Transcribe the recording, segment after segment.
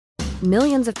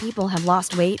Millions of people have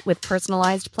lost weight with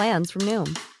personalized plans from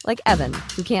Noom. Like Evan,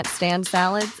 who can't stand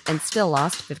salads and still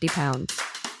lost 50 pounds.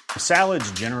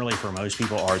 Salads generally for most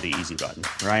people are the easy button,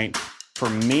 right? For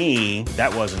me,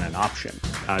 that wasn't an option.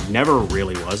 I never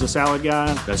really was a salad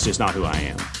guy. That's just not who I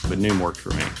am. But Noom worked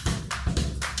for me.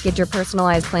 Get your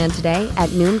personalized plan today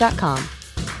at Noom.com.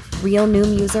 Real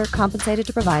Noom user compensated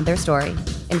to provide their story.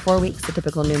 In 4 weeks, the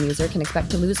typical Noom user can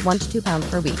expect to lose 1 to 2 pounds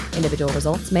per week. Individual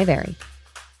results may vary.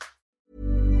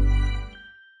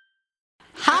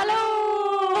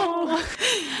 Hallå!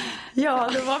 Ja,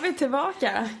 då var vi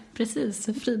tillbaka. Precis,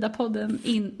 Frida-podden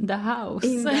in the house.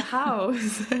 In the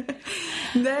house.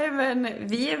 Nej, men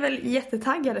vi är väl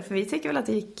jättetaggade för vi tycker väl att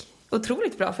det gick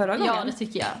otroligt bra förra gången. Ja, det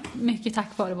tycker jag. Mycket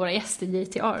tack vare våra gäster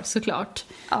JTR såklart.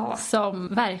 Ja.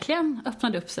 Som verkligen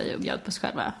öppnade upp sig och bjöd på sig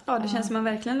själva. Ja, det känns som man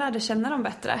verkligen lärde känna dem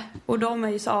bättre. Och de är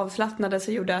ju så avslappnade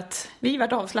så gjorde att vi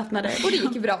vart avslappnade och det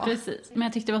gick bra. Precis. Men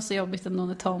jag tyckte det var så jobbigt ändå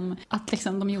när Tom, att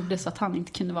liksom de gjorde så att han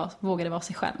inte kunde vågade vara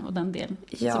sig själv och den delen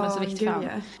som är så viktig för honom.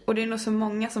 Ja. Och det är nog så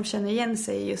många som känner igen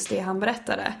sig i just det han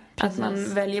berättade. Precis. Att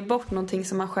man väljer bort någonting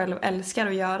som man själv älskar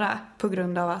att göra på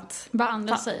grund av att... Vad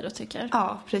andra säger och tycker.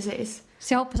 Ja, precis.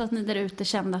 Så jag hoppas att ni där ute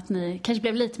kände att ni kanske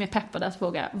blev lite mer peppade att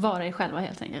våga vara er själva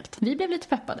helt enkelt. Vi blev lite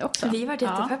peppade också. Vi var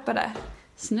jättepeppade.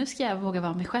 Så nu ska jag våga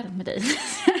vara mig själv med dig.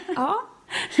 Ja.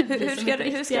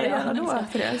 Hur ska jag göra då,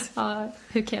 Therese? Ja,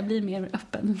 hur kan jag bli mer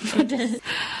öppen för dig?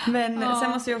 Men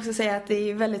sen måste jag också säga att det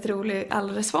är väldigt rolig all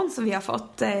respons som vi har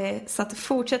fått. Så att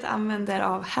fortsätt använda er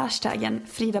av hashtaggen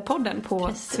Frida-podden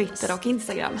på Twitter och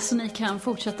Instagram. Så ni kan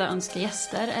fortsätta önska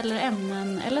gäster eller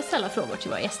ämnen eller ställa frågor till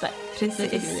våra gäster. Precis. Det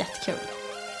tycker vi är jättekul.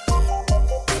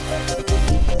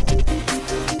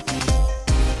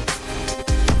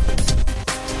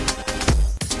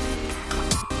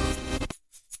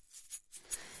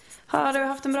 Har du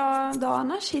haft en bra dag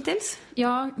annars hittills?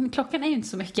 Ja, klockan är ju inte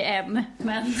så mycket än.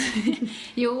 Men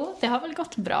jo, det har väl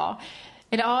gått bra.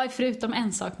 Eller ja, förutom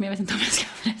en sak, men jag vet inte om jag ska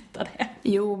berätta det.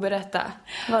 Jo, berätta.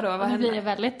 Vadå, vad hände? Nu blir det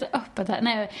väldigt öppet här.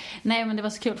 Nej, men det var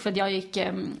så kul för att jag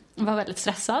var väldigt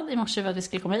stressad i morse för att vi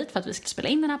skulle komma hit, för att vi skulle spela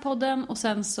in den här podden. Och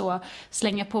sen så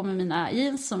slänger jag på mig mina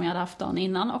jeans som jag hade haft dagen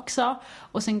innan också.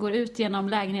 Och sen går ut genom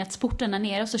lägenhetsporten där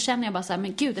nere och så känner jag bara så här,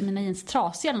 men gud, är mina jeans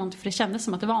trasiga eller någonting? För det kändes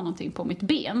som att det var någonting på mitt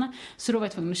ben. Så då var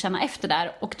jag tvungen att känna efter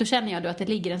där. Och då känner jag då att det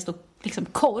ligger en stor liksom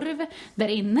korv där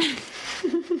inne.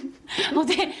 Och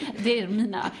det är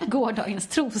mina gårdagens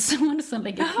trosor som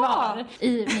ligger kvar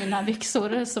i mina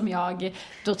byxor som jag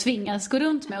då tvingas gå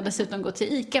runt med och dessutom gå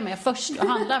till Ica med först och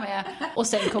handla med och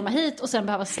sen komma hit och sen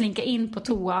behöva slinka in på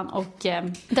toan och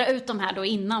dra ut de här då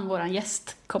innan våran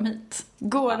gäst kom hit.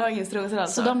 Gårdagens trosor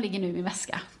alltså. Så de ligger nu i min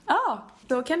väska. Ja,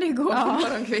 då kan det ju gå på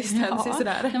morgonkvisten.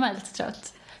 Ja, den var lite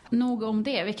trött. Nog om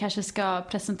det. Vi kanske ska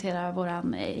presentera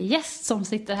våran gäst som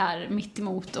sitter här mitt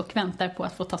emot och väntar på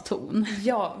att få ta ton.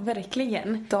 Ja,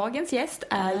 verkligen. Dagens gäst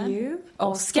är ju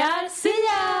Oscar Sia!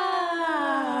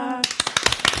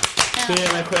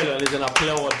 Ge mig själv en liten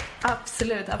applåd.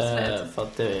 Absolut. För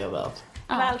att det är jag värd.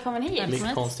 Välkommen hit.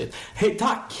 Mycket konstigt. Hej,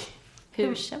 tack!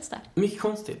 Hur känns det? Mycket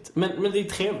konstigt. Men det är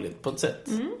trevligt på ett sätt.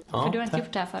 Ja, för du har inte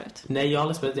gjort det här förut. Nej, jag har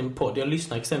aldrig spelat in en podd. Jag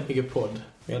lyssnar extremt mycket podd. Men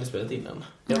jag har aldrig spelat in den.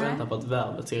 Jag väntar på att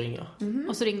värvet ska ringa.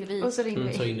 Och så ringde vi. Så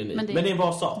ringde ni. Men det är en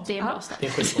bra start. Det är en bra start. Det är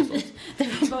en skitbra start. Det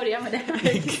får börja med det.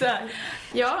 Exakt.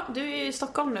 Ja, du är ju i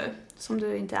Stockholm nu. Som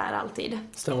du inte är alltid.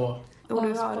 Stämmer. Och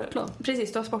du har sportlov.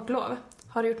 Precis, du har sportlov.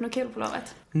 Har du gjort något kul på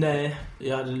lovet? Nej,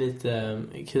 jag hade lite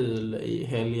kul i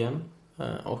helgen.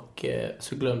 Och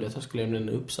så glömde jag att jag skulle lämna en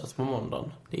uppsats på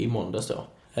måndagen. I måndags då.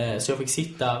 Så jag fick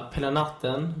sitta hela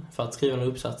natten för att skriva den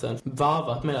uppsatsen.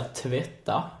 Varvat med att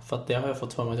tvätta. För att det har jag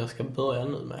fått för mig att jag ska börja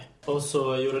nu med. Och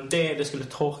så gjorde det skulle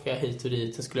torka hit och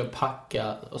dit. Sen skulle jag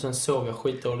packa. Och sen sov jag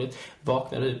skitdåligt.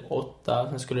 Vaknade typ 8.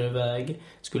 Sen skulle jag iväg.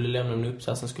 Skulle lämna en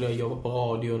uppsats. Sen skulle jag jobba på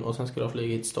radion. Och sen skulle jag flyga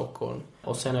hit till Stockholm.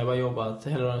 Och sen har jag bara jobbat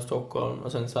hela dagen i Stockholm.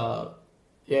 Och sen så här,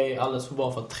 jag är alldeles för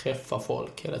bra för att träffa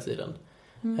folk hela tiden.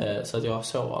 Så att jag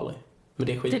sover aldrig. Men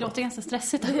det är skitbra. Det låter ganska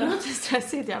stressigt. Det låter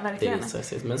stressigt, ja, verkligen. Det är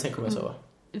stressigt, men sen kommer jag sova.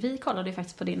 Vi kollade ju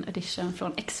faktiskt på din audition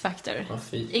från X-Factor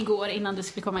igår innan du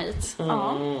skulle komma hit.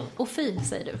 Ja. Och fy,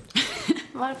 säger du.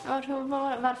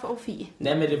 Varför och fy?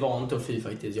 Nej, men det var inte och fy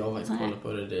faktiskt. Jag har faktiskt kollat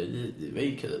på det. Det var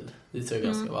ju kul. Det såg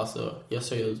ganska, alltså, jag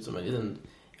såg ut som en liten...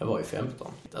 Jag var ju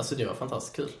 15. Alltså det var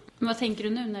fantastiskt kul. Men vad tänker du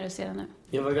nu när du ser det nu?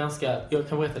 Jag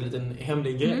kan berätta en liten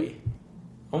hemlig grej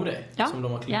om det. Ja. Som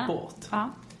de har klippt bort. Ja.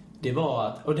 Det var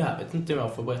att, och det här vet inte om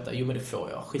jag får berätta. Jo, men det får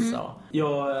jag, skitsamma.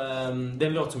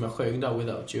 Den låt som jag sjöng där,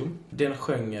 Without You, den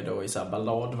sjöng jag då i så här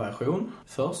balladversion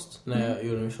först, när jag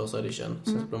gjorde min första audition.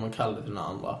 Sen så blev man kallad till den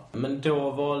andra. Men då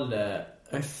valde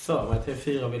Jag för mig att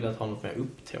TV4 ville att ha något mer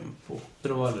upptempo. Så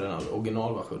då var det den här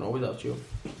originalversionen av Without You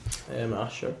med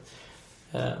Usher.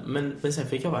 Men sen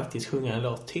fick jag faktiskt sjunga en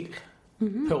låt till på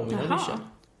min audition.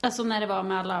 Alltså när det var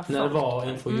med alla folk? När det var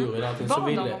inför jury allting, så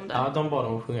ville de om det? Ja, de bad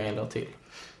om att sjunga en låt till.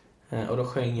 Och då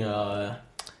sjöng jag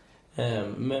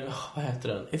men vad heter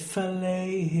den? If I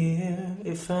lay here,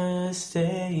 if I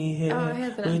stay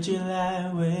here, would you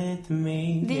lie with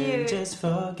me and just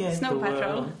forget the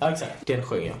world? Ja, exakt, den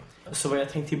sjöng jag. Så vad jag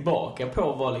tänkte tillbaka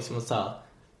på var liksom så här,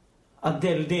 att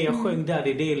det jag sjöng där,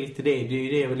 det är lite det är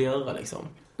ju det jag vill göra liksom.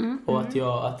 Och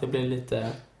att det blir lite,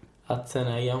 att sen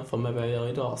när jag jämför med vad jag gör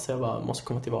idag, så jag bara måste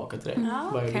komma tillbaka till det.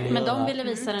 Ja, okay. Men de ville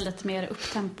visa den lite mer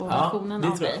upptempo-versionen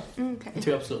av dig. Det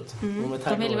tror jag absolut.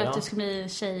 De ville väl att du skulle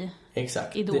bli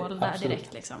idol där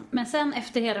direkt liksom. Men sen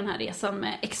efter hela den här resan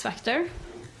med X-Factor,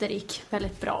 där det gick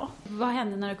väldigt bra. Vad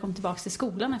hände när du kom tillbaka till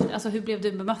skolan efter? Alltså hur blev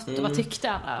du bemött och vad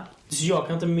tyckte alla? Så jag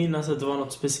kan inte minnas att det var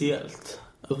något speciellt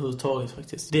överhuvudtaget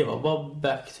faktiskt. Det var bara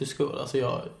back to school.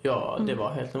 Alltså det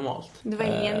var helt normalt. Det var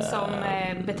ingen som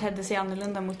betedde sig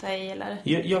annorlunda mot dig eller?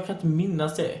 Jag kan inte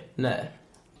minnas det. Nej.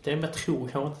 Det är jag tror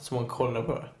kanske inte så många kollar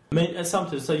på det. Men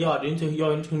samtidigt så jag hade inte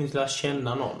hunnit lära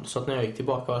känna någon. Så att när jag gick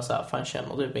tillbaka var jag så här, fan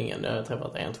känner typ ingen. Jag har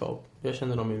träffat 1-2. Jag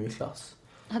kände dem i min klass.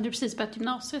 Hade du precis börjat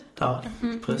gymnasiet då? Ja,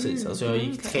 precis. Alltså jag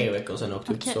gick 3 veckor sedan och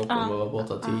åkte upp till Stockholm och var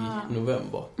borta till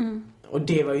november. Och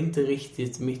det var ju inte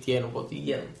riktigt mitt genombrott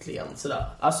egentligen sådär.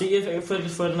 Alltså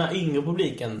för den här yngre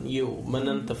publiken, jo, men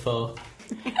inte för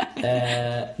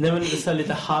nej, men det är så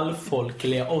lite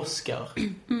halvfolkliga Oscar.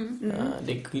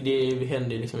 Det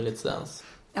hände ju liksom i Let's Dance.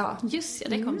 Ja, just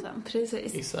det kom sen.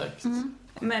 Precis. Exakt.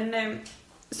 Men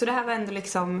så det här var ändå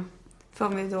liksom, för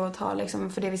om vi då tar liksom,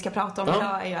 för det vi ska prata om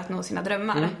idag är ju att nå sina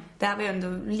drömmar. Det här var ju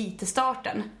ändå lite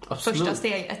starten. Absolut. Första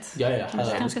steget. Ja,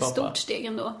 ganska stort steg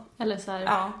ändå. Eller så här.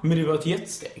 Ja. Men det var ett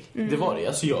jättesteg. Det var det.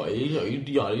 Alltså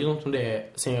jag hade ju något om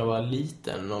det sen jag var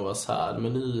liten och var så här,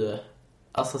 men nu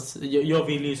alltså jag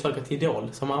ville ju söka till Idol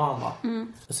som alla andra.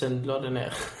 Och sen lade det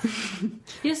ner.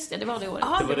 Just det var det året.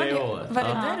 Det var det året. Var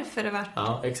det därför det var?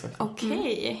 Ja, exakt.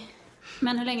 Okej.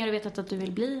 Men hur länge har du vetat att du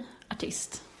vill bli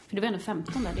artist? För du var ändå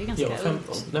 15 där, det är ganska ungt. Jag var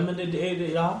 15. Nej men det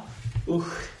är ja.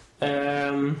 Usch.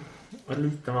 Vad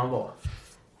liten man var.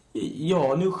 Jag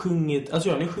har nog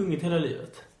sjungit hela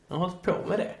livet. Jag har hållit på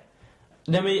med det.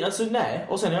 Nej men alltså nej.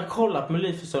 Och sen har jag kollat på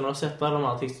Melodifestivalen och sett alla de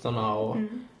här artisterna och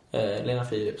Lena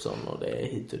Philipsson och det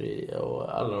hit och det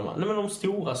och alla de här. Nej men de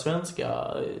stora svenska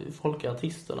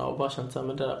folkartisterna och bara känt såhär,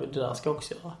 men det där ska jag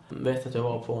också göra. Jag vet att jag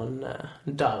var på en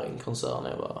Darin-konsert när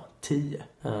jag var 10.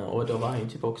 Och då var han ju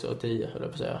typ också 10, höll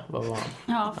jag på att säga. Vad var han?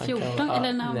 Ja, 14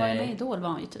 eller när han var med i Idol var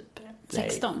han ju typ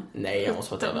 16. Nej, jag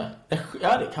måste vara det.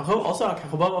 Ja, det kanske var så. Han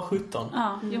kanske bara var 17.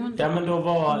 Ja, men då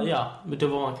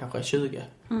var han kanske 20.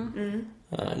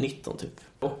 19 typ.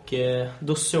 Och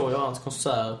då såg jag hans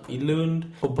konsert i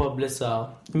Lund och bara blev så här,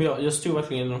 men jag stod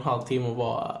verkligen 1,5 timme och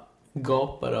bara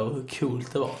gapade över hur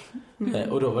coolt det var.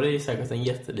 Och då var det ju säkert en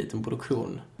jätteliten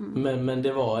produktion. Men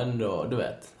det var ändå, du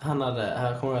vet,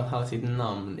 här kommer jag att han hade sitt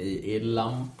namn i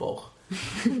lampor.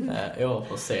 Jag var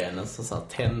på scenen så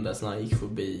tändes när han gick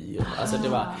förbi. Alltså det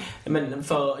var, men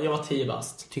för jag var 10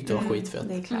 bast, tyckte det var skitfett.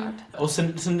 Det är klart. Och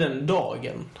sen den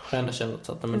dagen har jag ändå känt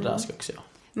att men det där ska jag också göra.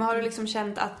 Men har du liksom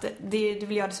känt att du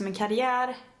vill göra det som en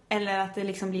karriär eller att det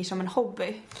liksom blir som en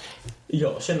hobby?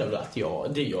 Jag känner väl att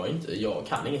jag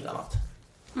kan inget annat.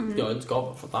 Jag är inte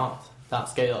skapad för något annat. Det här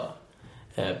ska jag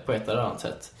göra på ett eller annat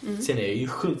sätt. Sen är jag ju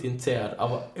sjukt intresserad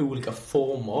av olika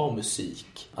former av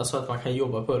musik. Alltså att man kan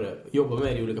jobba med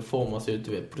det i olika former. Så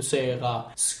du vet, producera,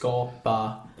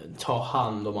 skapa, ta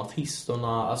hand om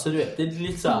artisterna. Alltså du vet, det är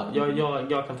lite så här,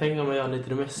 jag kan tänka mig att göra lite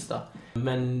det mesta.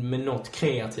 Men något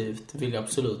kreativt vill jag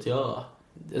absolut göra.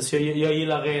 Alltså jag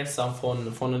gillar resan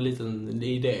från en liten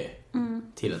idé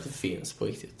till att det finns på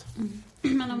riktigt.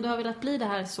 Men om du har velat bli det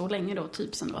här så länge då,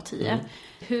 typ sen du var 10,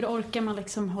 hur orkar man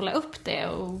liksom hålla upp det?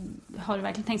 Och har du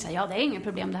verkligen tänkt så här, ja det är inga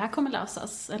problem, det här kommer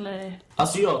lösas? Eller?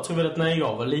 Alltså jag tror väl att när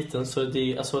jag var liten så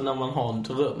alltså när man har en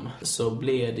dröm så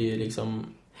blir det ju liksom,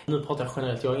 nu pratar jag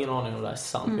generellt, jag har ingen aning om det är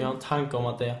sant, men jag har en tanke om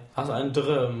att alltså en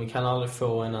dröm kan aldrig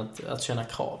få en att känna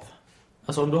krav.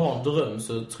 Alltså om du har en dröm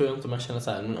så tror jag inte man känner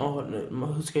så här,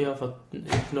 hur ska jag göra för att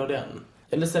uppnå den?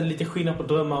 Eller så är det lite skillnad på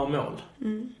drömmar och mål.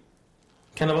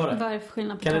 Kan det vara det? Vad är det för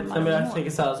skillnad på drömmar och mål? Jag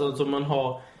tänker så här, så man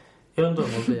har, jag har en dröm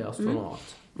om att bli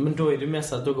astronaut. Men då är det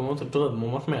mest att då går man inte drömma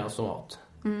om att bli astronaut.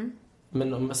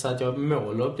 Men om jag säger att jag har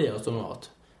mål att bli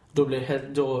astronaut,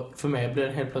 då för mig blir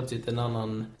det helt plötsligt en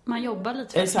annan... Man jobbar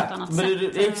lite på ett annat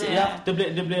sätt. Ja, det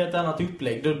blir ett annat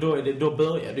upplägg. Då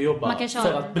börjar du jobba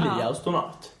för att bli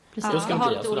astronaut. Precis, jag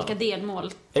har lite olika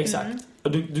delmål. Exakt.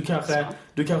 Och du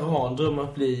kanske har en dröm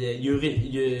att bli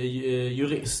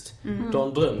jurist. Du har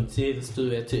en dröm tills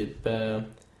du är typ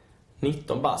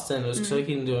 19 bast sen när du ska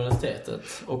söka in till universitetet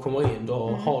och kommer in, då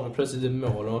har du plötsligt ett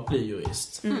mål om att bli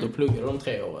jurist. Då pluggar du de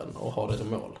 3 åren och har det som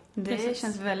mål. Det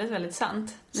känns väldigt, väldigt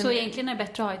sant. Så egentligen är det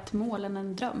bättre att ha ett mål än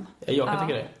en dröm. Jag kan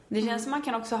tycka det. Det känns som man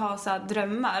kan också ha så här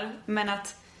drömmar, men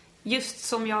att just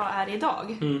som jag är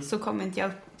idag så kommer inte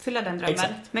jag uppfylla den drömmen.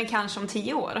 Exakt. Men kanske om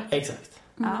 10 år. Exakt.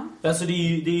 Ja. Alltså det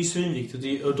är ju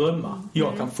svinviktigt att drömma.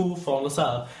 Jag kan fortfarande så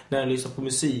här, när jag lyssnar på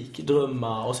musik,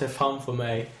 drömma och se framför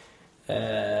mig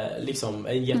liksom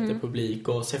en jättepublik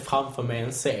och se framför mig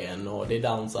en scen och det är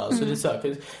dansar. Så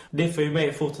det får ju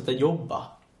mig fortsätta jobba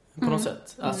på något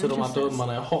sätt. Alltså de här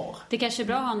drömmarna jag har. Det kanske är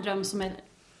bra att ha en dröm som är,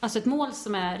 alltså ett mål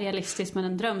som är realistiskt, men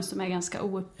en dröm som är ganska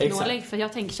ouppnåelig. För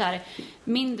jag tänker så här,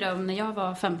 min dröm när jag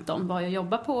var 15 var att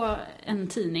jobba på en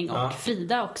tidning och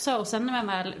Frida också. Och sen när jag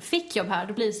väl fick jobb här,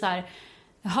 då blir det så här,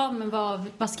 jaha, men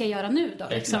vad ska jag göra nu då?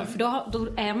 Liksom? För då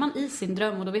är man i sin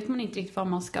dröm och då vet man inte riktigt vad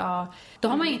man ska... Då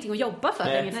har man ingenting att jobba för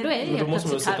längre, för då är det helt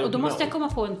plötsligt här. Och då måste jag komma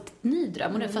på en ny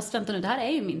dröm. Och det, fast vänta nu, det här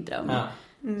är ju min dröm.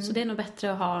 Så det är nog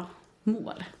bättre att ha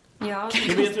mål. Ja,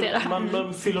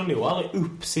 man fyller nog aldrig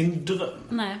upp sin dröm.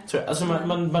 Nej. Tror jag. Alltså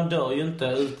man dör ju inte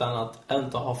utan att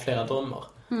inte ha flera drömmar.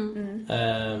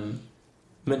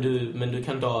 Men du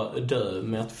kan dö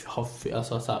med att ha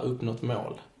alltså, så här, uppnått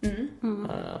mål.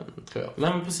 Tror jag.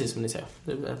 Men precis som ni säger.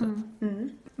 Det är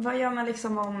Vad gör man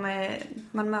liksom om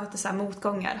man möter så här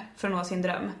motgångar för att nå sin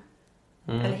dröm?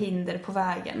 Eller hinder på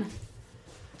vägen?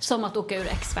 Som att åka ur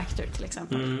X-Factor till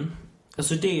exempel.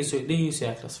 Alltså det är ju så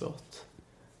jäkla svårt.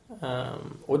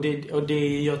 Och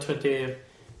jag tror att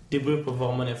det beror på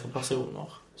vad man är för personer,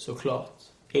 såklart.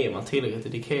 Är man tillräckligt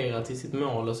dedikerad till sitt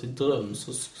mål och sitt dröm,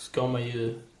 så ska man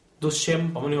ju, då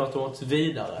kämpar man ju automatiskt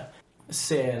vidare.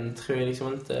 Sen tror jag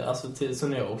liksom inte, alltså så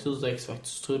när jag åkte ut ur X-Factor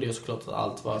så trodde jag såklart att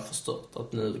allt var förstört,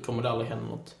 att nu kommer det aldrig hända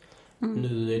något.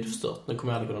 Nu är det förstört, nu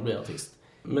kommer jag aldrig kunna bli artist.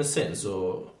 Men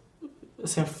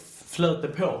sen flöt det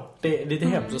på. Det är lite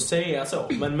hemskt att säga så,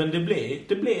 men det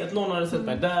blev att någon hade sett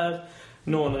mig där,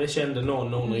 någon hade kände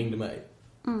någon ringde mig.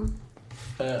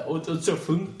 Och så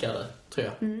funkar det, tror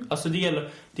jag. Alltså det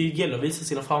gäller att visa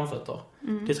sina framfötter.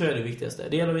 Det tror jag är det viktigaste.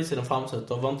 Det gäller att visa sina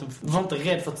framfötter. Var inte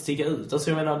rädd för att sticka ut. Alltså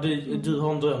jag menar, du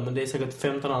har en dröm, men det är säkert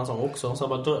 15 andra som också har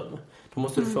samma dröm. Då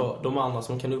måste du få de andra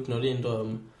som kan uppnå din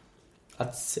dröm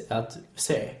att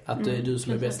se att det är du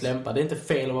som är bäst lämpad. Det är inte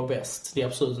fel att vara bäst. Det är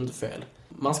absolut inte fel.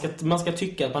 Man ska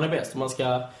tycka att man är bäst. Och man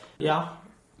ska,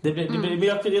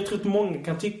 jag tror att många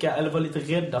kan tycka eller vara lite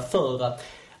rädda för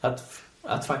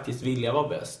att faktiskt vilja vara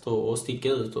bäst och sticka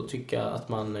ut och tycka att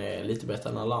man är lite bättre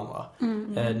än alla andra.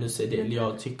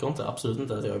 Jag tycker absolut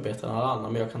inte att jag är bättre än alla andra,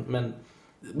 men jag kan, men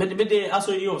det,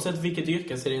 alltså oavsett vilket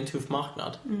yrke så är det en tuff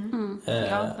marknad.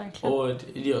 Och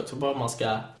jag tror bara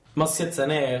man sätter sig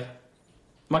ner,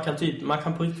 man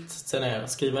kan på riktigt sätta sig ner,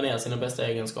 skriva ner sina bästa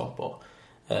egenskaper.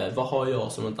 Vad har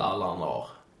jag som inte alla andra har?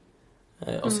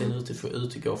 Och sen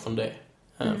utgå från det.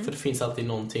 För det finns alltid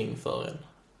någonting för en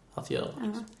att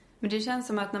göra. Men det känns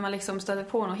som att när man liksom stöter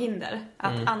på något hinder,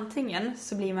 att antingen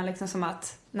så blir man liksom som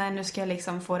att nej, nu ska jag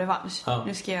liksom få revansch.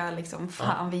 Nu ska jag liksom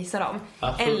visa dem.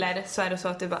 Eller så är det så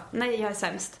att du bara, nej, jag är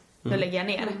sämst. Nu lägger jag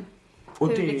ner. Och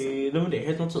det är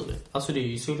helt naturligt. Alltså det är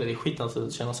ju så, det är skitnaturligt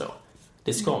att känna så.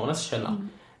 Det ska man nästan känna.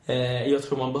 Jag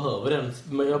tror man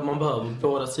behöver man behöver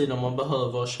båda sidor. Man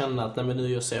behöver känna att nej, men nu är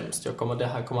jag sämst. Det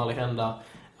här kommer aldrig hända.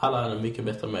 Alla är mycket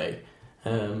bättre än mig.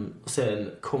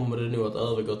 Sen kommer det nog att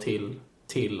övergå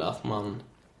till att man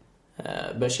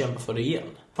börjar kämpa för det igen.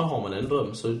 För har man en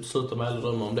dröm så slutar man aldrig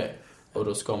drömma om det. Och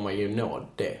då ska man ju nå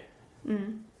det.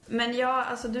 Men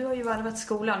alltså du har ju varvat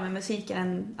skolan med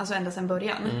musiken ända sedan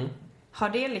början. Har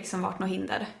det liksom varit något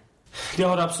hinder? Det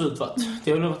har det absolut varit.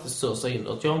 Det har nog varit det största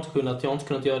hindret. Jag har inte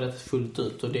kunnat göra det fullt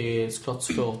ut. Och det är såklart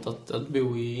svårt att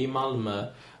bo i Malmö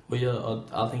och göra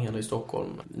allting händer i Stockholm.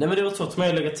 Nej, men det var svårt för mig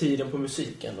att lägga tiden på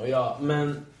musiken.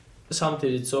 Men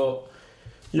samtidigt så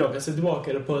jag kan se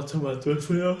tillbaka på att som att du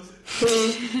får göra.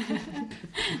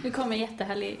 Nu kommer en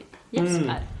jättehärlig gäst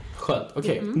här. Skönt,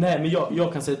 okej. Nej, men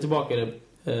jag kan se tillbaka det.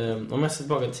 Om jag ser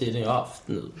tillbaka tiden jag har haft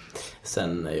nu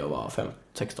sen jag var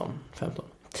 16, 15.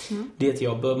 Det är att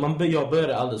jag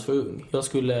började alldeles för ung. Jag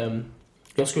skulle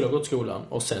ha gått skolan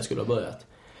och sen skulle jag ha börjat.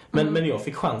 Men jag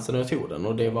fick chansen och jag tog den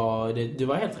och det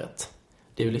var helt rätt.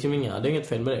 Det är liksom det är inget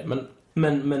fel med det.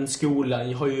 Men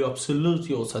skolan har ju absolut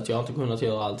gjort så att jag inte kunnat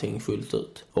göra allting fullt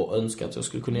ut och önskat att jag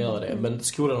skulle kunna göra det. Men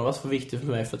skolan har varit för viktig för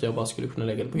mig för att jag bara skulle kunna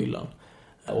lägga det på hyllan.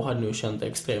 Och hade nog känt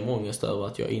extrem ångest över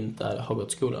att jag inte har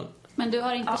gått skolan. Men du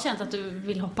har inte känt att du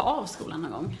vill hoppa av skolan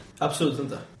någon gång? Absolut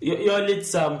inte. Jag är lite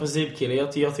såhär en principkille.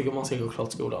 Jag tycker man ska gå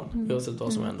klart skolan. Oavsett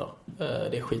vad som händer.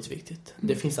 Det är skitviktigt.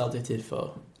 Det finns alltid tid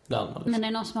för det andra. Liksom. Men är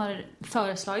det någon som har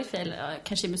föreslagit för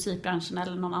kanske i musikbranschen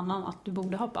eller någon annan att du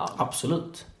borde hoppa av?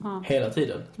 Absolut. Hela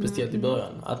tiden. Speciellt i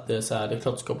början. Att det är så här, det är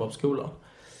klart att ska hoppa av skolan.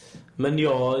 Men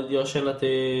jag känner att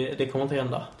det kommer inte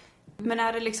hända. Men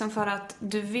är det liksom för att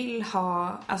du vill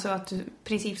ha, alltså att du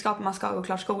principskap man ska gå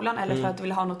klart skolan, eller för att du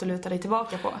vill ha något att luta dig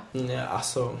tillbaka på? Ja,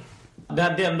 alltså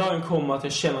den dagen kommer att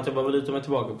jag känner att jag behöver luta mig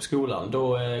tillbaka på skolan,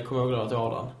 då kommer jag glad att jag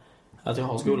har den. Att jag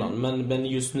har skolan. Men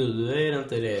just nu är det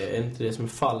inte det som är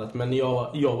fallet. Men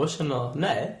jag bara känner,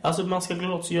 nej. Alltså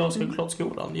jag ska klart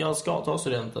skolan. Jag ska ta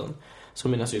studenten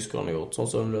som mina syskon har gjort.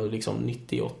 Som liksom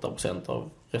 98% av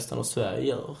resten av Sverige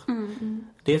gör.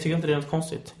 Det tycker jag inte det är något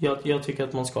konstigt. Jag tycker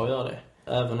att man ska göra det.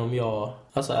 Även om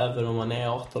man är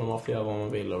 18 och man får göra vad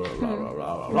man vill och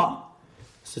bla.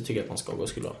 Så tycker jag att man ska gå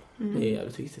skolan. Det är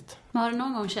jävligt viktigt. Men har du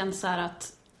någon gång känt så här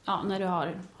att när du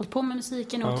har hållit på med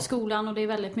musiken och åkt till skolan och det är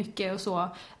väldigt mycket och så,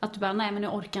 att du bara, nej men nu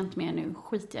orkar jag inte mer, nu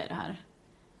skiter jag i det här?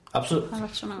 Absolut.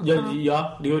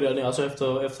 Ja, det gjorde jag nu. Alltså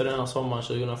efter den här sommaren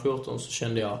 2014 så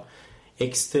kände jag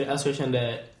jag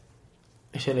kände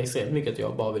extremt mycket att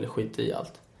jag bara ville skita i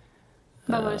allt.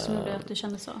 Vad var det som gjorde att du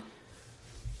kände så?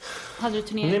 Hade du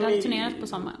turnerat på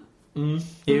sommaren?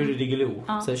 Jag gjorde Diggiloo.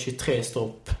 Så 23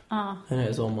 stopp den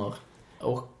här sommar.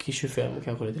 Och 25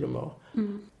 kanske det till och med.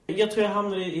 Jag tror jag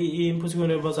hamnade i en position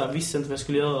där jag bara så här, visste inte vad jag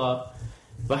skulle göra.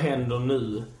 Vad händer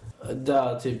nu?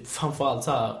 Där typ framförallt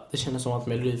så här, det kändes som att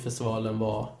Melodifestivalen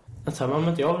var att så här, men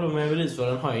inte jag vill med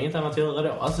Melodifestivalen, har jag inget annat att göra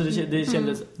då. Alltså det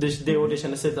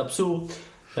kändes lite absurt.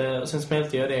 Sen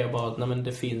smälte jag det och bara att nej, men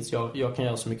det finns, jag kan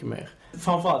göra så mycket mer.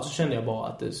 Framförallt så kände jag bara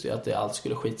att det allt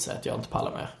skulle skita sig, att jag inte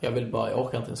pallar mer. Jag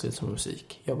orkar inte ens lyssna på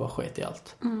musik. Jag bara sket i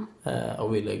allt.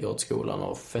 Och ville gå till skolan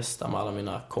och festa med alla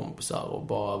mina kompisar och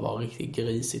bara vara riktigt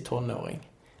grisig tonåring.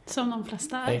 Som de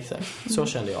flesta är. Exakt, så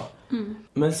kände jag.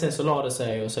 Men sen så la det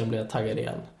sig och sen blev jag taggad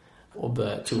igen. Och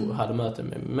hade möte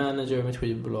med min manager, mitt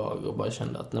skivbolag och bara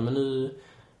kände att nej, men nu,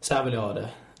 så här vill jag ha det.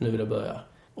 Nu vill jag börja.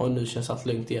 Och nu känns allt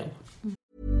lugnt igen.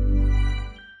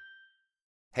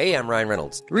 Hey, I'm Ryan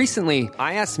Reynolds. Recently,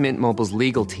 I asked Mint Mobile's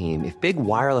legal team if big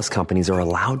wireless companies are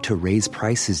allowed to raise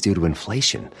prices due to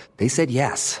inflation. They said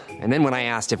yes. And then when I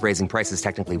asked if raising prices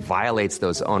technically violates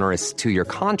those onerous 2-year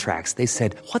contracts, they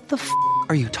said, what the f***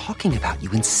 are you talking about,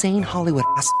 you insane Hollywood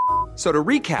ass f- So to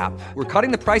recap, we're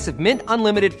cutting the price of Mint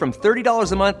Unlimited from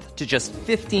 $30 a month to just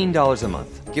 $15 a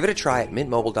month. Give it a try at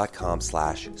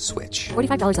mintmobile.com/switch.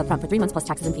 $45 up front for 3 months plus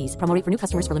taxes and fees. Promo rate for new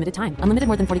customers for limited time. Unlimited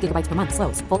more than 40 gigabytes per month.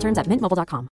 Slows full terms at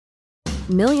mintmobile.com.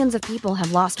 Millions of people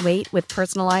have lost weight with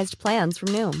personalized plans from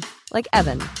Noom. Like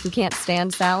Evan, who can't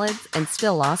stand salads and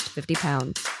still lost 50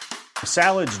 pounds.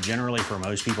 Salads generally for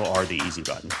most people are the easy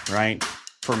button, right?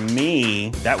 For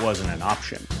me, that wasn't an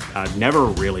option. I never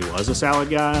really was a salad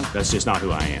guy. That's just not who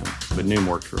I am. But Noom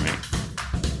worked for me.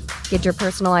 Get your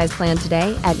personalized plan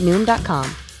today at Noom.com.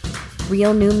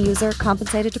 Real Noom user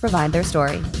compensated to provide their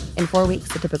story. In 4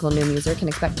 weeks, the typical Noom user can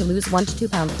expect to lose 1 to 2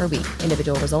 pounds per week.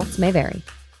 Individual results may vary.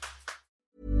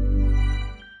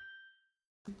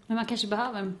 Men man kanske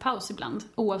behöver en paus ibland.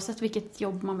 Oavsett vilket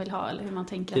jobb man vill ha eller hur man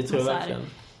tänker. Det tror jag verkligen.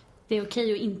 Det är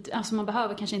okej att inte, alltså man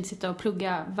behöver kanske inte sitta och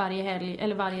plugga varje helg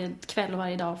eller varje kväll och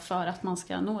varje dag för att man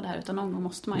ska nå det här, utan någon gång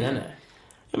måste man ju. Nej.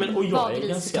 Ja, men och jag är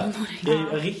ganska, det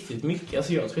är riktigt mycket,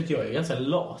 alltså jag tror att jag är ganska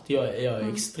lat. Jag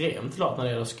är extremt lat när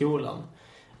det gäller skolan.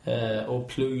 Och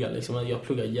plugga liksom, jag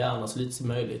pluggar gärna så lite som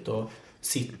möjligt och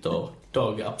sitter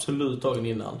absolut dagen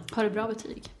innan. Har du bra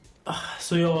betyg?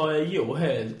 Så jag är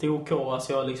helt OK,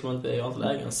 alltså jag har inte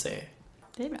lägen C.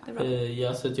 Det är bra.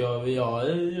 Ja, så att jag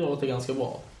gör det ganska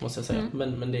bra, måste jag säga.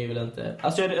 Men det är väl inte,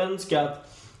 alltså jag hade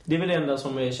önskat, det är väl det enda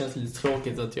som känns lite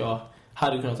tråkigt, att jag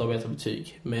hade kunnat ha bättre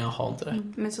betyg, men jag har inte det.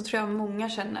 Men så tror jag många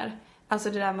känner, alltså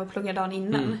det där med att plugga dagen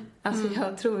innan. Alltså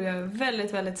jag tror jag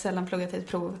väldigt, väldigt sällan pluggat till ett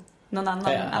prov någon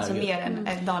annan, alltså mer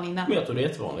än dagen innan. Men jag tror det är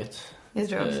jättevanligt. Det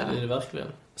tror jag också. Det är det verkligen.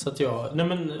 Så att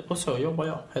och så jobbar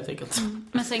jag helt enkelt.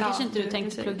 Men sen kanske inte du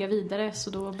tänkt plugga vidare, så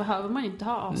då behöver man ju inte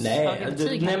ha höga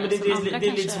betyg. Nej, men det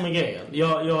är lite som en grej.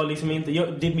 Jag liksom inte,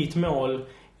 det är mitt mål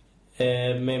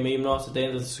med gymnasiet, det är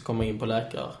inte att jag ska komma in på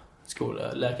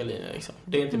läkarlinjen liksom.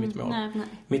 Det är inte mitt mål. Nej.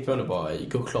 Mitt mål är bara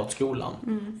att gå klart skolan,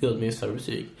 göra ett minsta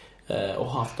betyg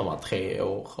och haft de här 3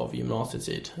 år av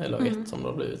gymnasietid, eller 1 som det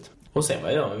har blivit. Och sen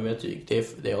vad jag gör med betyg,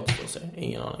 det återstår sig.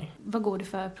 Ingen aning. Vad går du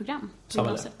för program?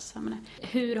 Samhälle.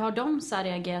 Hur har de så här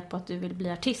reagerat på att du vill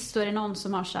bli artist? Och är det någon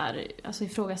som har så här, alltså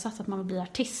ifrågasatt att man vill bli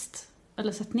artist?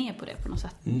 eller sett ner på det på något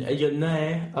sätt?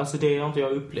 Nej, alltså det har inte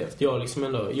jag upplevt. Jag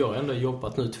har ändå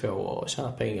jobbat nu 2 år och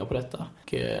tjänat pengar på detta.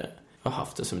 Och jag har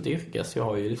haft det som ett yrke, så jag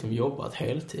har ju liksom jobbat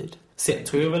heltid. Sen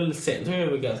tror jag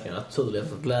väl ganska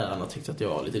naturligt att lärarna tyckte att jag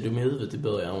var lite dum i huvudet i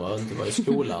början och inte var i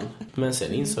skolan. Men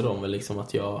sen insåg de väl liksom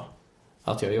att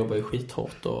jag jobbar ju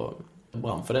skithårt och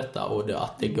brann för detta och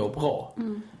att det går bra.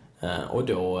 Och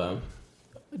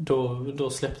då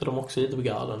släppte de också lite på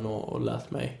garden och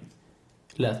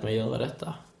lät mig göra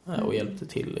detta och hjälpte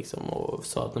till liksom, och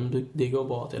sa att det går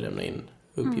bra att jag lämnar in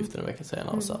uppgiften en vecka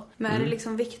senare. Och så. Men är det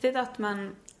liksom viktigt att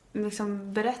man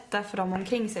liksom berättar för dem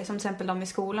omkring sig, som till exempel de i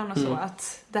skolan och så,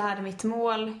 att det här är mitt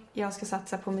mål, jag ska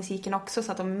satsa på musiken också,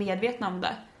 så att de är medvetna om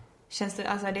det? Känns det,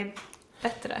 alltså är det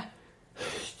bättre?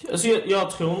 Alltså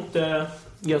jag tror inte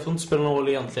det spelar någon roll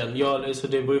egentligen. Alltså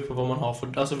det beror på vad man har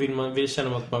för, alltså vill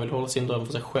känna att man vill hålla sin dröm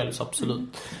för sig själv, så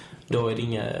absolut. Då är det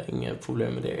inga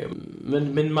problem med det.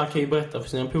 Men man kan ju berätta för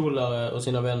sina polare och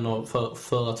sina vänner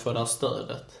för att få det här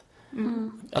stödet.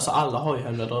 Alltså alla har ju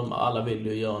hemliga drömmar. Alla vill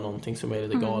ju göra någonting som är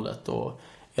lite galet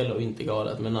eller inte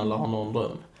galet, men alla har någon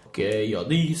dröm. Och ja,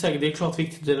 det är klart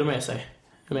viktigt att dela med sig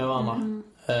med varandra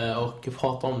och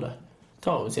prata om det.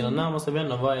 Ta sina närmaste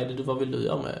vänner, vad vill du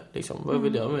göra med liksom, vad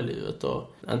vill du göra med livet,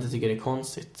 och inte tycka det är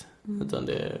konstigt, utan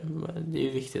det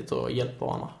är viktigt att hjälpa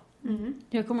varandra.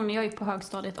 Jag kommer ihåg när jag gick på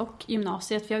högstadiet och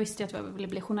gymnasiet, för jag visste att jag ville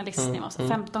bli journalist när jag var så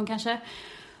 15 kanske.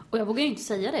 Och jag vågade ju inte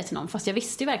säga det till någon, fast jag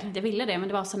visste ju verkligen att jag ville det. Men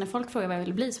det var så när folk frågade vad jag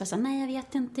ville bli, så var jag så här, nej jag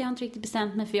vet inte, jag har inte riktigt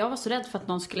bestämt mig. För jag var så rädd för att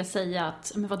någon skulle säga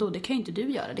att, men vadå, det kan ju inte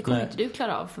du göra, det kommer inte du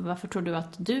klara av. För varför tror du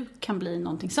att du kan bli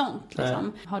någonting sånt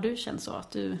liksom? Har du känt så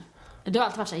att du har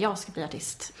alltid varit så här, jag ska bli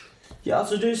artist? Ja,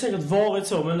 alltså det har ju säkert varit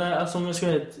så, men alltså, om jag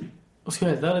ska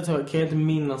helt ärligt så kan jag inte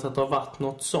minnas att det har varit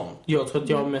något sånt. Jag tror att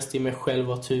jag mest i mig själv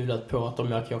har tvivlat på att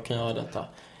om jag kan göra detta.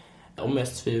 Och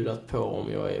mest tvivlat på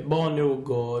om jag är bra nog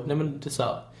och nej, men det är så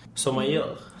här, som man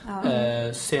gör.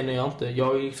 Sen är jag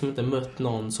har liksom inte mött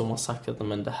någon som har sagt att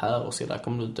men det här och så där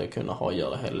kommer du inte kunna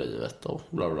göra hela livet och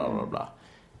bla bla bla bla.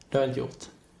 Det har jag inte gjort.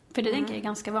 För det tänker jag är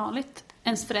ganska vanligt.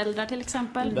 Ens föräldrar till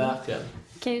exempel. Verkligen.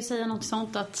 Kan ju säga något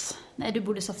sånt att nej, du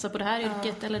borde satsa på det här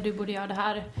yrket eller du borde göra det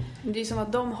här. Det är som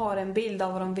att de har en bild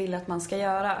av vad de vill att man ska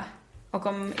göra. Och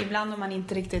ibland om man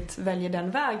inte riktigt väljer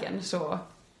den vägen så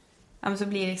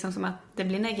blir det liksom som att det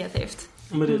blir negativt.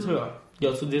 Men det tror jag.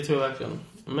 Det tror jag verkligen.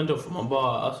 Men då får man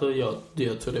bara, alltså jag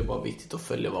tror det är bara viktigt att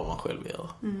följa vad man själv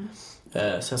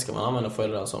gör. Sen ska man använda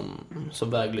föräldrar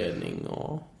som vägledning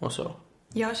och så.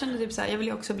 Jag kände typ så här, jag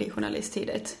ville ju också bli journalist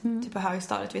tidigt. Typ på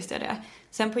högstadiet visste jag det.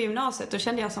 Sen på gymnasiet, då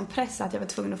kände jag som press att jag var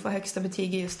tvungen att få högsta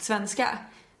betyg i just svenska.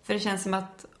 För det känns som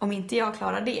att om inte jag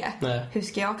klarar det, hur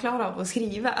ska jag klara av att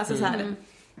skriva? Alltså så här,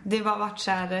 det var varit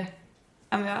så här,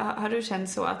 har du känt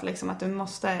så att liksom att du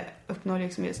måste uppnå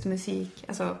liksom just musik,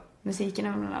 alltså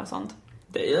musiken och sånt?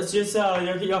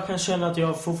 Jag kan känna att jag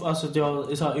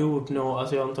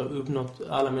inte har uppnått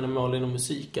alla mina mål inom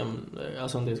musiken,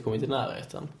 alltså inte kommit i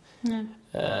närheten.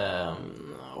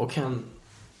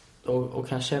 Och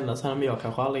kan känna så här, men jag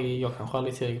kanske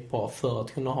aldrig tillräckligt bra för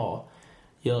att kunna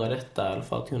göra detta, eller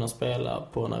för att kunna spela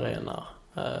på en arena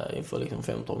inför liksom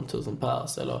 15 000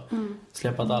 pers eller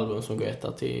släppa ett album som går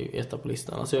etta på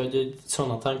listan. Alltså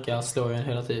sådana tankar slår jag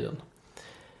hela tiden.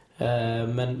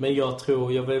 Men jag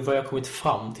tror, vad jag kommit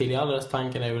fram till i alla dessa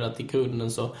tankar är väl att i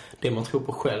grunden så det man tror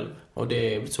på själv och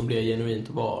det som blir genuint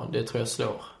och bra, det tror jag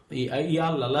slår i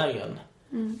alla lägen.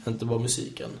 Inte bara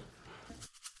musiken.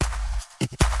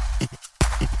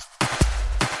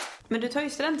 Men du tar ju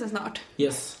studenten snart.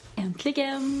 Yes.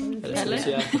 Äntligen.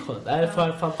 Eller? Det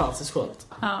är fantastiskt skönt.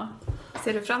 Ja.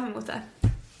 Ser du fram emot det?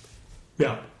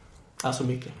 Ja, alltså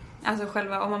mycket. Alltså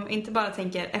själva, om man inte bara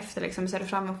tänker efter liksom, ser du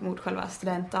fram emot själva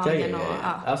studentdagen?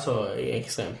 Alltså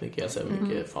extremt mycket. Jag ser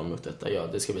mycket fram emot detta. Ja,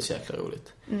 det ska bli så jäkla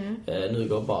roligt. Nu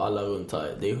går bara alla runt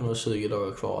här. Det är 120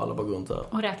 dagar kvar, alla bara går runt här.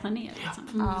 Och räknar ner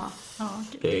liksom.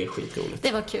 Det är skitroligt.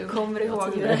 Det var kul. Kommer du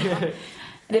ihåg det?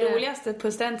 Det roligaste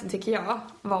på studenten tycker jag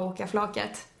var att åka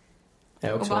flaket.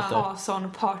 Och bara ha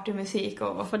sån partymusik.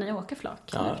 Och får ni åka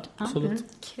flak? Ja, absolut.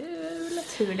 Kul.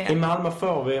 Tur det. I Malmö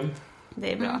får vi.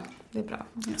 Det är bra. Det är bra.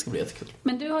 Det ska bli jättekul.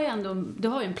 Men du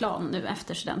har ju en plan nu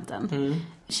efter studenten.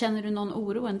 Känner du någon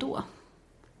oro ändå? För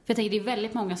jag tänker det är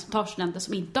väldigt många som tar studenter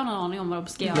som inte har någon aning om vad de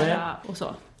ska göra och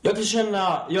så. Jag kan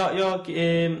känna,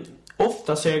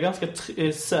 ofta så är jag ganska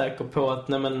säker på att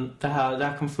nej, men det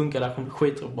här kommer funka, det här kommer bli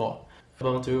skitbra. Jag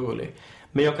behöver inte vara orolig.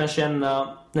 Men jag kan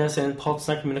känna, när jag sen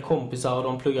snackar med mina kompisar och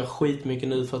de pluggar skitmycket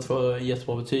nu för att få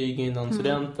jättebra betyg innan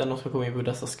studenten och ska komma in på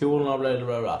dessa skolorna och bla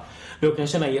bla bla. Då kan jag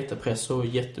känna jättepress och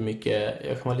jättemycket,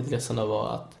 jag kan vara lite ledsen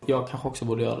över att jag kanske också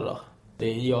borde göra det där.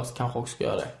 Jag kanske också ska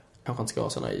göra det. kanske inte ska vara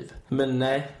så naiv. Men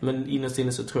nej, men innerst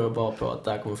inne så tror jag bara på att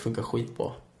det här kommer funka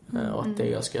skitbra. Och att det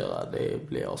jag ska göra, det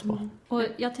blir asbra. Och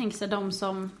jag tänker så de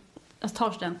som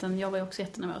tar studenten, jag var ju också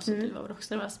jättenervös och du var väl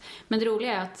också nervös. Men det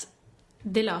roliga är att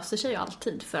det löser sig ju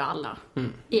alltid för alla,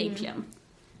 egentligen.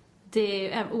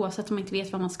 Det är, oavsett om man inte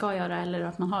vet vad man ska göra eller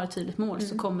att man har ett tydligt mål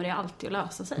så kommer det alltid att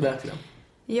lösa sig. Verkligen.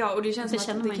 Ja, och det känns det som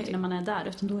känner att man inte när man är där,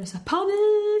 utan då är det så här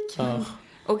panik! Ja.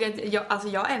 Och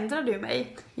jag ändrade ju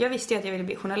mig. Jag visste ju att jag ville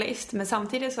bli journalist, men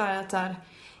samtidigt så är det att här,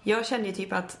 jag kände ju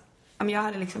typ att jag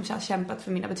hade liksom kämpat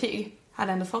för mina betyg.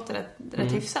 Hade ändå fått det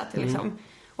rätt hyfsat liksom.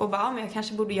 Och bara, men jag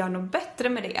kanske borde göra något bättre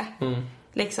med det.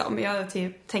 Liksom, jag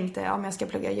typ tänkte, om jag ska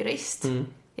plugga jurist.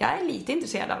 Jag är lite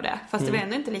intresserad av det, fast det var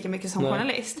ändå inte lika mycket som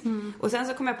journalist. Och sen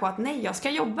så kom jag på att nej, jag ska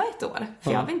jobba ett år,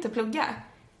 för jag vill inte plugga.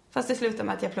 Fast det slutar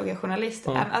med att jag pluggar journalist.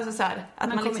 Alltså så här,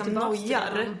 att man liksom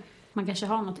nojar. Man kanske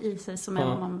har något i sig som är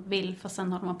vad man vill, fast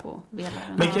sen håller man på och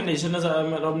velar. Men kan ni känna så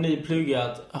här, om ni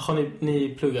pluggat,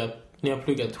 ni har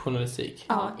pluggat journalistik?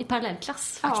 Ja, i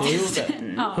parallellklass faktiskt.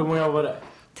 Hur många år var det?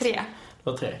 3. Det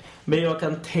var 3. Men jag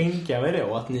kan tänka mig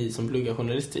då att ni som pluggar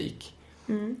journalistik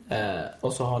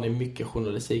och så har ni mycket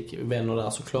journalistikvänner där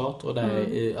såklart. Och där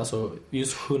är, alltså,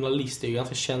 just journalist är ju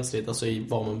ganska känsligt, alltså i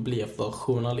vad man blir för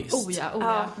journalist.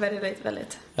 Ja, väldigt,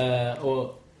 väldigt.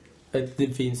 Och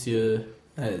det finns ju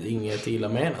inget illa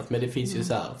menat, men det finns ju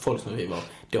så här folk som vi var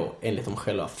då enligt dem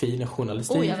själva fina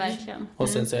journalistik. Ja, verkligen. Och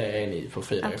sen så är ni på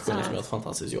fria redaktioner som gör ett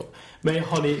fantastiskt jobb. Men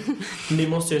har ni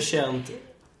måste ju ha känt,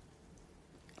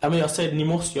 ja, men jag säger, ni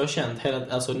måste ju ha känt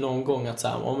alltså någon gång att så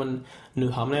här, men nu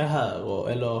hamnar jag här,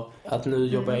 eller att nu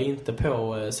jobbar jag inte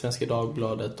på Svenska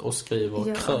Dagbladet och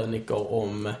skriver krönikor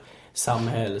om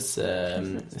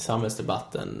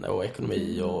samhällsdebatten och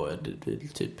ekonomi och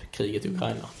typ kriget i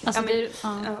Ukraina. Alltså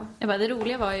det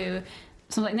roliga var ju,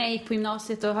 som när jag gick på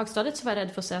gymnasiet och högstadiet så var jag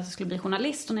rädd för att säga att jag skulle bli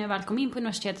journalist, och när jag väl kom in på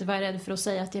universitetet var jag rädd för att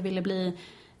säga att jag ville bli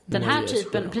den här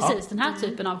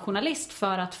typen av journalist,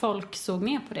 för att folk såg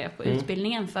ner på det på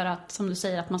utbildningen, för att, som du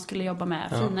säger, att man skulle jobba med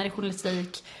finare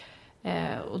journalistik,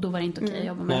 och då var det inte okej att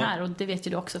jobba med det här, och det vet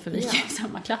ju du också, för vi är i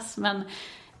samma klass, men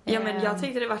men jag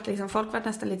tyckte det var liksom, folk var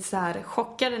nästan lite så här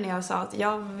chockade när jag sa att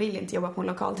jag vill inte jobba på en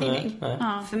lokaltidning.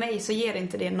 För mig så ger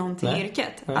inte det någonting i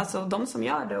yrket. Alltså de som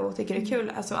gör det och tycker det är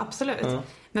kul, alltså absolut.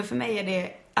 Men för mig är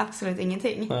det absolut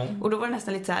ingenting. Och då var det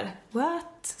nästan lite så här: what?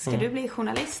 Ska du bli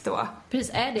journalist då?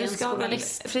 Precis, är det en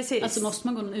journalist? Precis. Alltså måste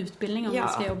man gå en utbildning om man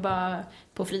ska jobba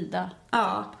på Frida?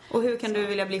 Ja, och hur kan du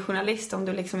vilja bli journalist om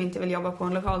du liksom inte vill jobba på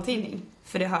en lokaltidning?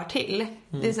 För det hör till.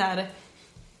 Det är så här.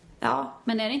 Ja.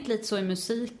 Men är det inte lite så i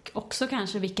musik också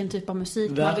kanske, vilken typ av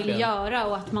musik man vill göra,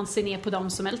 och att man ser ner på dem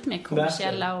som är lite mer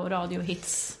kommersiella och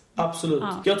radiohits? Absolut.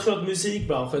 Jag tror att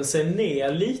musikbranschen ser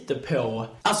ner lite på,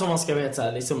 alltså man ska veta så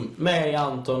här, liksom med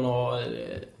Anton och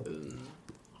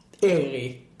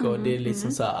Erik och det är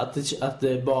liksom så här, att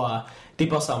det är bara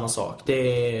samma sak.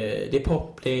 Det är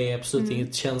pop, det är absolut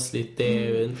inget känsligt, det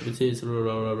är inte betydelsefullt,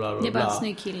 bla bla bla. Det är bara en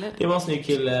snygg kille. Det är bara en snygg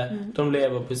kille. De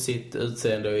lever på sitt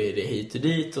utseende och är det hit och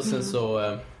dit, och sen så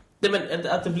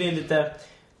att det blir lite,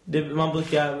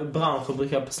 branschen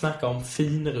brukar snacka om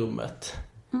finrummet.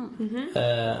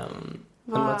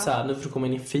 Att så här, nu får du komma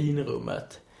in i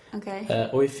finrummet.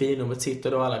 Och i finrummet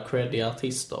sitter då alla creddiga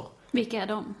artister. Vilka är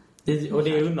de? Och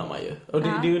det undrar man ju. Och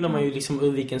det undrar man ju liksom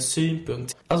ur vilken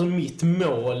synpunkt. Alltså mitt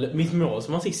mål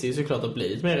som artist är ju såklart att bli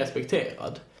lite mer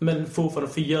respekterad. Men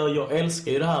fortfarande, för jag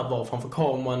älskar ju det här, vara framför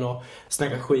kameran och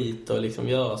snacka skit och liksom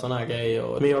göra såna här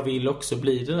grejer. Men jag vill också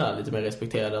bli den där lite mer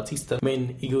respekterade artisten.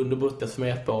 Men i grund och botten för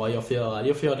mig att bara jag får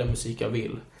göra den musik jag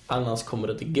vill. Annars kommer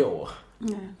det inte gå.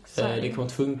 Det kommer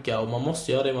inte funka, och man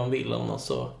måste göra det man vill, annars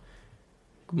så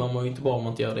man mår ju inte bra om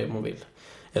man inte gör det man vill.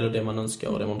 Eller det man önskar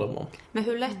och det man drömmer om. Men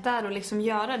hur lätt är det att liksom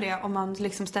göra det om man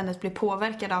liksom ständigt blir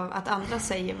påverkad av att andra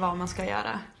säger vad man ska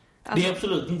göra? Alltså... Det är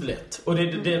absolut inte lätt. Och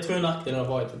det tror jag nackdelen har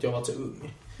varit att jag har varit så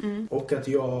ung. Och att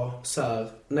jag så här,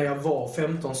 när jag var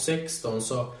 15-16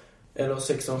 så, eller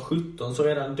 16-17, så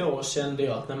redan då kände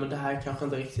jag att nej, men det här är kanske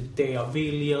inte riktigt det jag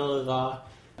vill göra.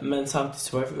 Men samtidigt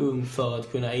så var jag för ung för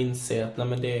att kunna inse att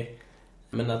men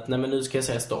nu ska jag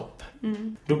säga stopp.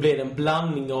 Då blev det en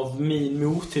blandning av min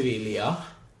motvilja,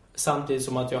 samtidigt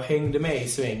som att jag hängde med i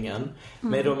svängen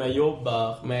med dem jag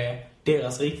jobbar med,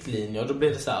 deras riktlinjer. Då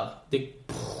blev det så här,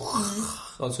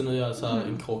 alltså nu gör jag så här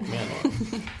en krock med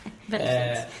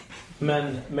henne.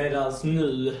 Men medans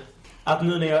nu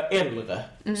när jag är äldre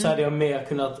så hade jag mer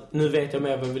kunnat, nu vet jag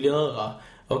mer vad jag vill göra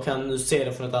och kan nu se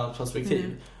det från ett annat perspektiv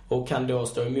och kan då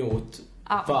stå emot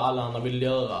vad alla andra vill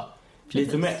göra.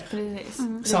 lite mer. Precis.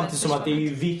 Samtidigt som att det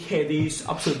är ju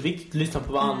absolut viktigt att lyssna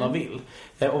på vad andra vill.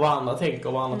 Och vad andra tänker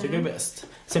och vad andra tycker är bäst.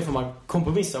 Sen får man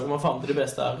kompromissa och komma fram till det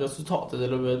bästa resultatet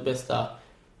eller det bästa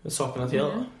saken att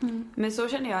göra. Men så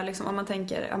känner jag liksom, om man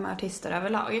tänker om artister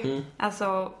överlag.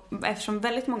 Alltså, eftersom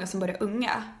väldigt många som börjar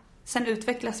unga, sen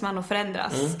utvecklas man och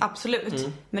förändras, absolut.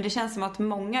 Men det känns som att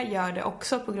många gör det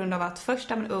också på grund av att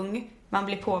först är man ung, man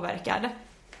blir påverkad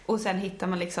och sen hittar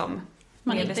man liksom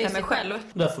mer bestämmer själv.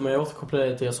 Därför man återkopplar det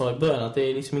till det jag sa i början, att det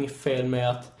är liksom inget fel med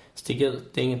att stiga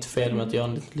ut. Det är inget fel med att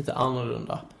göra lite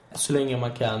annorlunda. Så länge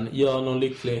man kan göra någon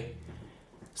lycklig,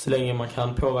 så länge man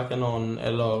kan påverka någon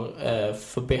eller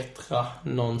förbättra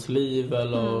någons liv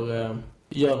eller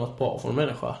göra något bra för en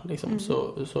människa liksom,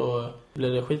 så blir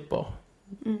det skitbra.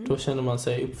 Då känner man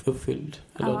sig uppfylld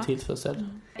eller tillfredsställd.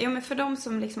 Jo, men för de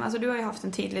som liksom, alltså du har ju haft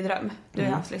en tydlig dröm. Du har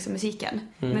ju haft liksom musiken.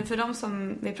 Men för de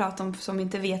som vi pratar om som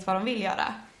inte vet vad de vill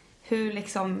göra, hur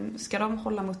liksom ska de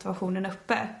hålla motivationen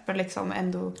uppe för att liksom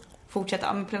ändå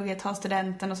fortsätta plugga, ta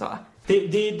studenten och så?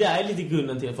 Det där är lite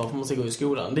grunden till varför man ska gå i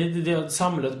skolan. Det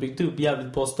samhället har byggt upp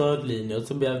jävligt bra stödlinjer och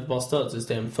så jävligt bra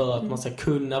stödsystem för att man ska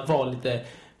kunna vara lite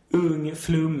ung,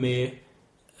 flummig,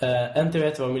 inte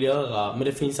vet vad man vill göra, men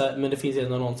det finns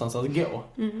ändå någonstans att gå.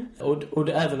 Och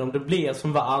även om det blir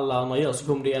som vad alla andra gör, så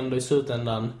kommer det ändå i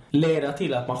slutändan leda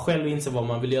till att man själv inser vad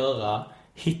man vill göra,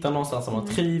 hitta någonstans där man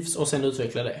trivs och sen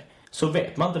utveckla det. Så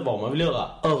vet man inte vad man vill göra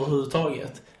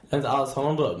överhuvudtaget, inte alls har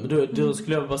någon dröm, då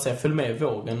skulle jag bara säga följ med i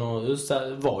vågen och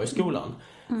vara i skolan.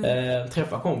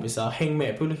 Träffa kompisar, häng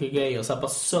med på olika grejer, så här, bara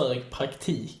sök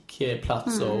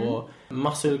praktikplatser och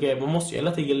massor av grejer. Man måste ju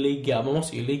hela tiden ligga, man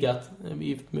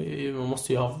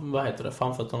måste ju ha, vad heter det,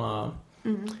 framfötterna.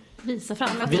 Visa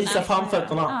framfötterna. Visa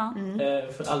framfötterna.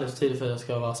 För alldeles tidigt för att jag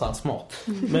ska vara så här smart.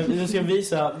 Men du ska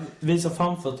visa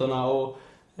framfötterna och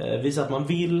visa att man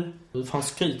vill. Fan,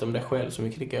 skryt om det själv så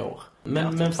mycket det går.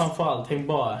 Men framförallt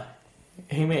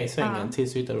häng med i svängen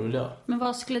tills du hittar vad du vill göra. Men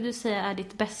vad skulle du säga är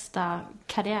ditt bästa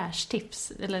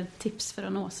karriärstips eller tips för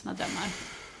att nå sina drömmar?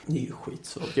 Det är ju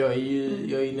skitsvårt. Jag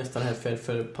är nästan helt fel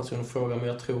för personen att fråga, men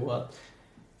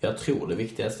jag tror det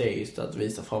viktigaste är just att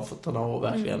visa framfötterna och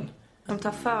verkligen de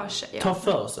tar för sig. Ja. Ta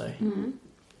för sig.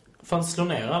 Fan, slå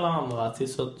ner alla andra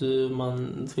tills att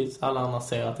tills alla andra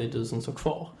ser att det är du som står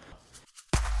kvar.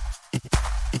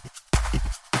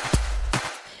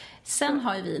 Sen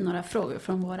har ju vi några frågor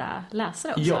från våra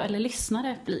läsare också, eller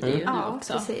lyssnare blir det ju nu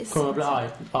också. Precis. Kommer jag bli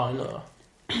arg nu då?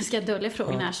 Ska jag dölja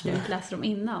frågorna här så du inte läser dem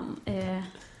innan?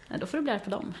 Då får du bli arg på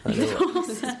dem.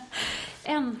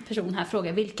 En person här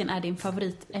frågar, vilken är din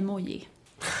favorit-emoji?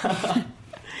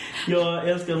 Jag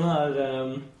älskar den här...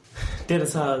 Det är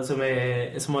så här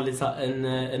som har lite så här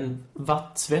en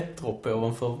svettdroppe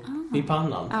ovanför i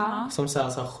pannan. Som ser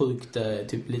så här sjukt,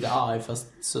 typ lite arg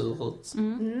fast sur ut.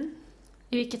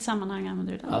 I vilket sammanhang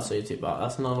använder du den? Alltså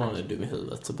när någon är dum i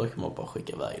huvudet så brukar man bara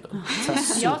skicka iväg den.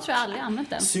 Jag tror aldrig använt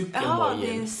den. Ja, det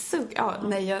är en suck. Ja,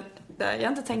 nej, jag har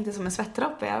inte tänkt det som en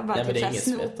svettdroppe. Jag har bara typ såhär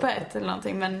snopet eller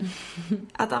någonting. Men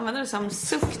att använda det som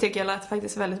suck tycker jag lät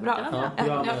faktiskt väldigt bra.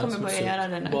 Jag kommer börja göra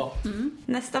det nu.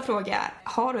 Nästa fråga.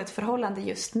 Har du ett förhållande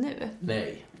just nu?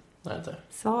 Nej, inte.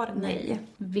 Svar nej.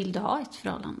 Vill du ha ett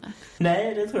förhållande?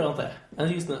 Nej, det tror jag inte.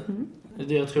 Alltså just nu.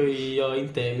 Jag tror jag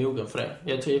inte är mogen för det.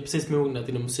 Jag tror jag är precis mognat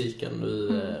inom musiken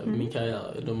nu, min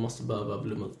karriär. De måste börja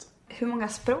blomma ut. Hur många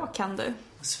språk kan du?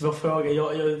 Svår fråga.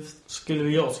 Jag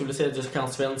skulle säga att jag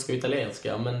kan svenska och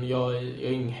italienska, men jag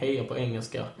är ingen hejar på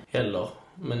engelska heller.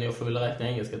 Men jag får väl räkna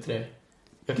engelska till det.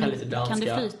 Jag kan lite danska. Kan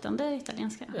du flytande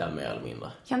italienska? Ja, mer eller mindre.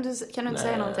 Kan du inte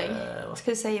säga någonting?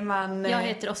 Hur säger man? Jag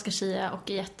heter Oskar Schia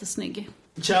och är jättesnygg.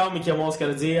 Ciao, mi chiamo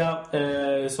Oskar Schia.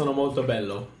 Sono molto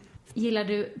bello. Gillar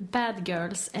du bad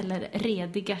girls eller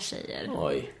rediga tjejer?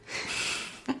 Oj.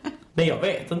 Nej, jag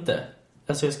vet inte.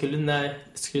 Alltså jag skulle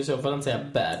så fall inte säga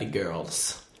bad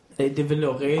girls. Det är väl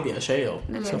då rediga tjejer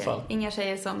i så fall. Inga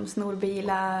tjejer som snor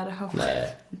bilar.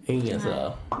 Nej, ingen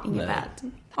sådär. Ingen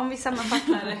bad. Om vi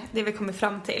sammanfattar det vi kommer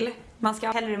fram till. Man ska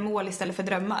ha hellre mål istället för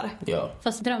drömmar. Ja.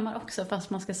 Fast drömmar också, fast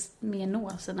man ska mer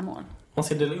nå sina mål. Man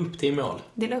ska dela upp det i mål.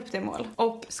 Dela upp det i mål.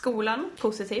 Och skolan,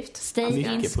 positivt. Stay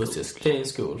in school. Stay in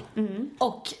school.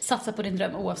 Och satsa på din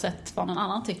dröm oavsett vad någon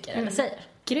annan tycker eller säger.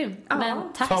 Grymt. Men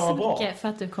tack så mycket för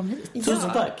att du kom hit.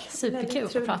 Tusen tack. Superkul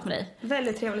att prata med dig.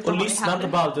 Väldigt trevligt att ha dig här. Och lyssna inte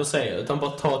på allt jag säger, utan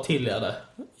bara ta till er det.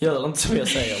 Gör inte som jag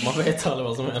säger, man vet aldrig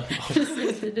vad som händer.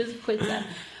 Precis, du är skitär.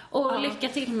 Och lycka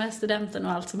till med studenten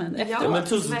och allt som händer efter. Ja, men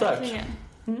tusen tack.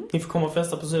 Ni får komma och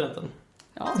festa på studenten.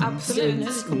 Ja, absolut. Nu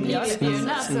kommer jag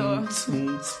bjudna så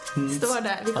står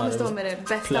där. Vi kommer stå med det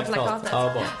bästa plakatet.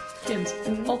 Ja, bra.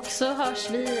 Och så hörs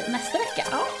vi nästa vecka.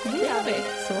 Ja, det gör vi.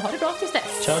 Så ha det bra tills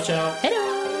dess. Ciao, ciao. Hej då!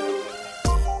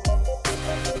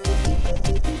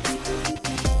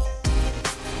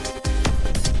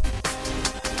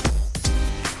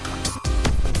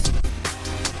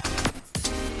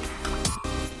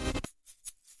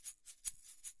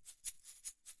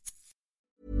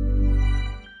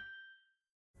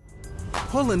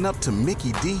 Pulling up to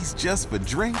Mickey D's just for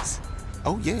drinks?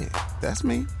 Oh yeah, that's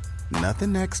me.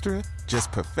 Nothing extra,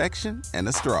 just perfection and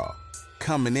a straw.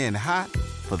 Coming in hot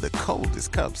for the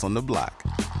coldest cups on the block.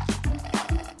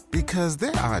 Because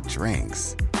there are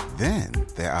drinks. Then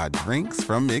there are drinks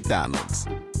from McDonald's.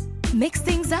 Mix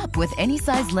things up with any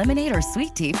size lemonade or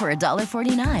sweet tea for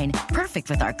 $1.49. Perfect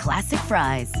with our classic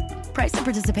fries. Price and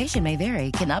participation may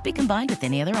vary. Cannot be combined with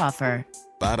any other offer.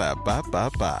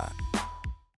 Ba-da-ba-ba-ba.